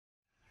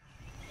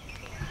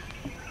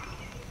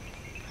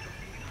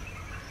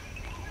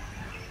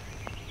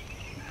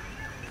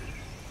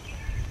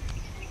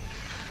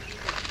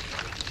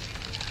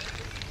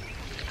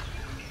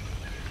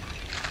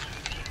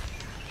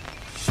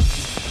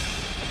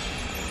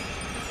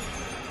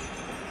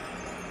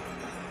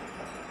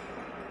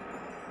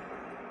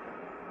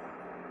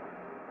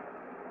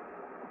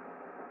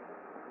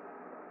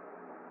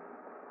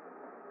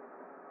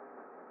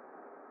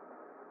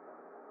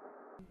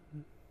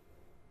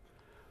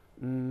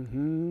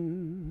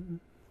Mm-hmm.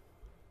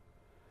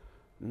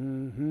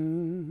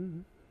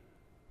 Mm-hmm.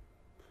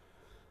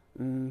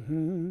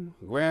 Mm-hmm.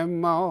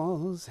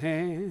 Grandma's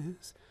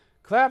hands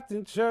clapped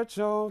in church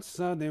on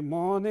Sunday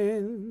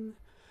morning.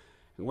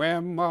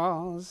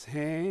 Grandma's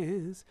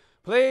hands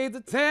played the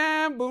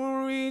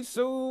tambourine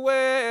so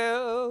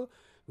well.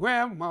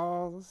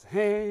 Grandma's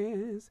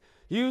hands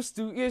used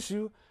to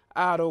issue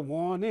out a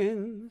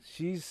warning.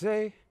 She'd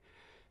say,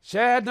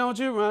 "Chad, don't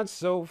you run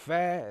so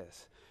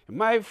fast. You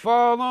might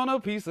fall on a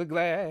piece of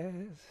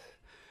glass.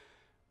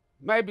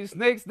 Might be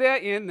snakes there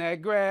in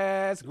that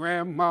grass."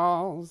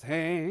 Grandma's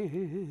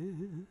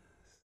hands.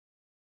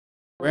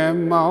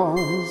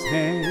 Grandma's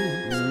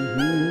hands.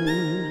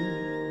 Mm-hmm.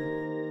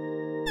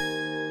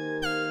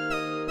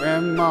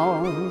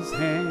 Grandma's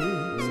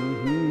hands.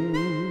 Mm-hmm.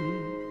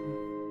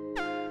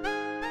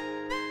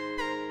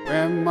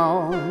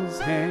 Grandma's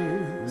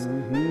hands.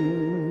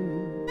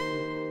 Mm-hmm.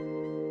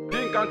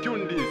 Think and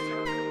tune this.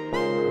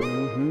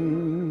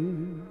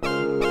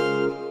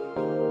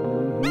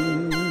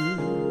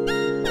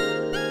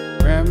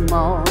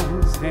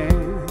 Grandma's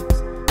hands.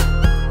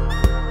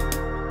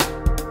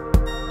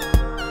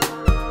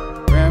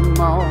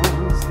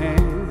 Grandma's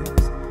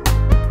hands.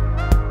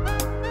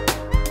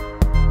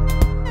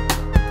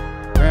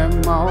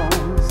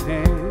 Grandma's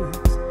hands.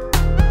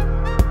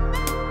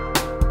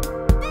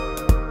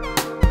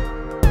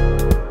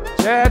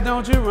 Chad,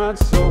 don't you run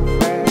so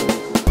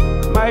fast.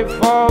 Might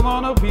fall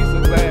on a piece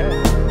of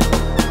glass.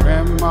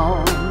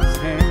 Grandma's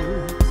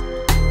hands.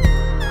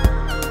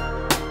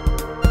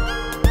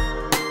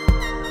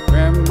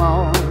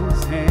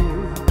 Grandma's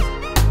hands.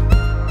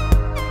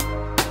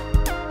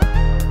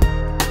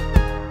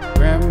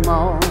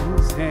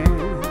 Grandma's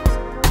hands.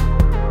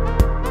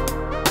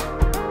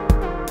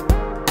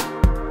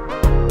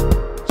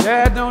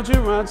 Chad, don't you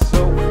run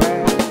so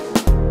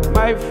fast.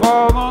 Might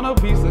fall on a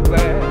piece of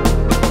glass.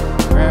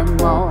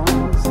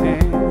 Grandma's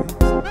hands.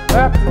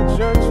 Clapped in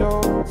church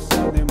on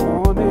Sunday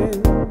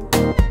morning.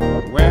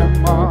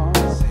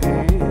 Grandma's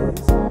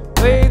hands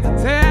played the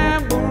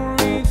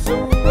tambourine so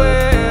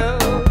well.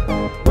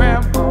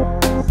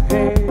 Grandma's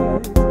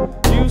hands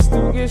used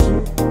to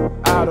issue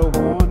out a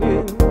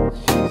warning.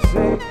 She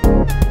said,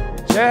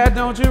 "Chad,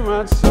 don't you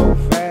run so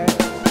fast.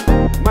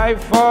 Might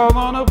fall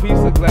on a piece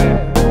of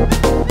glass."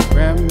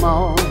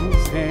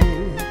 Grandma's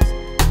hands.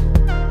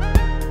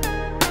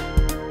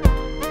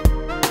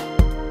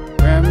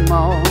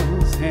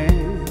 Grandma's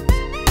hands.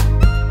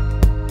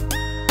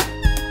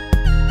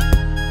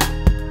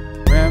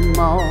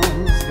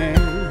 Grandma's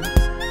hands.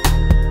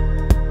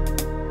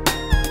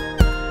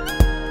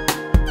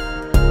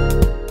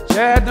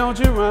 Chad, don't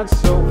you run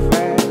so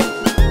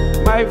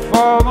fast. Might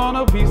fall on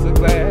a piece of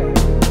glass.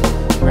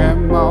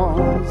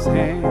 Grandma's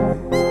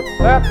hands.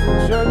 Clapped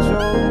in church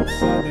on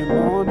Sunday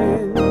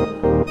morning.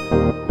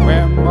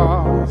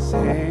 Grandma's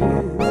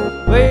hands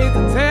played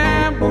the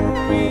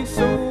tambourine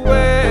so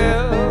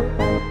well.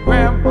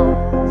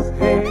 Grandma's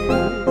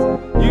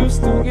hands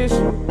used to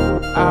issue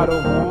out a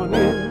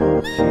warning.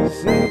 She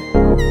said,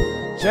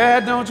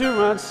 "Chad, don't you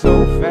run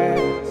so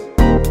fast.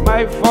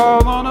 Might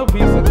fall on a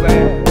piece of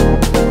glass."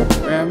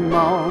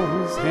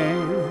 Grandma's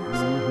hands.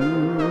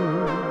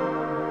 Mm-hmm.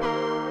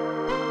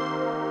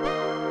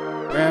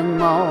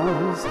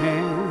 Grandma's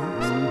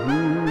hands.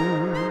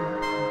 Mm-hmm.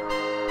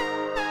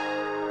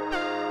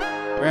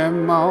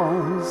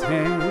 Grandma's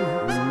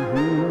hands.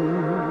 Mm-hmm.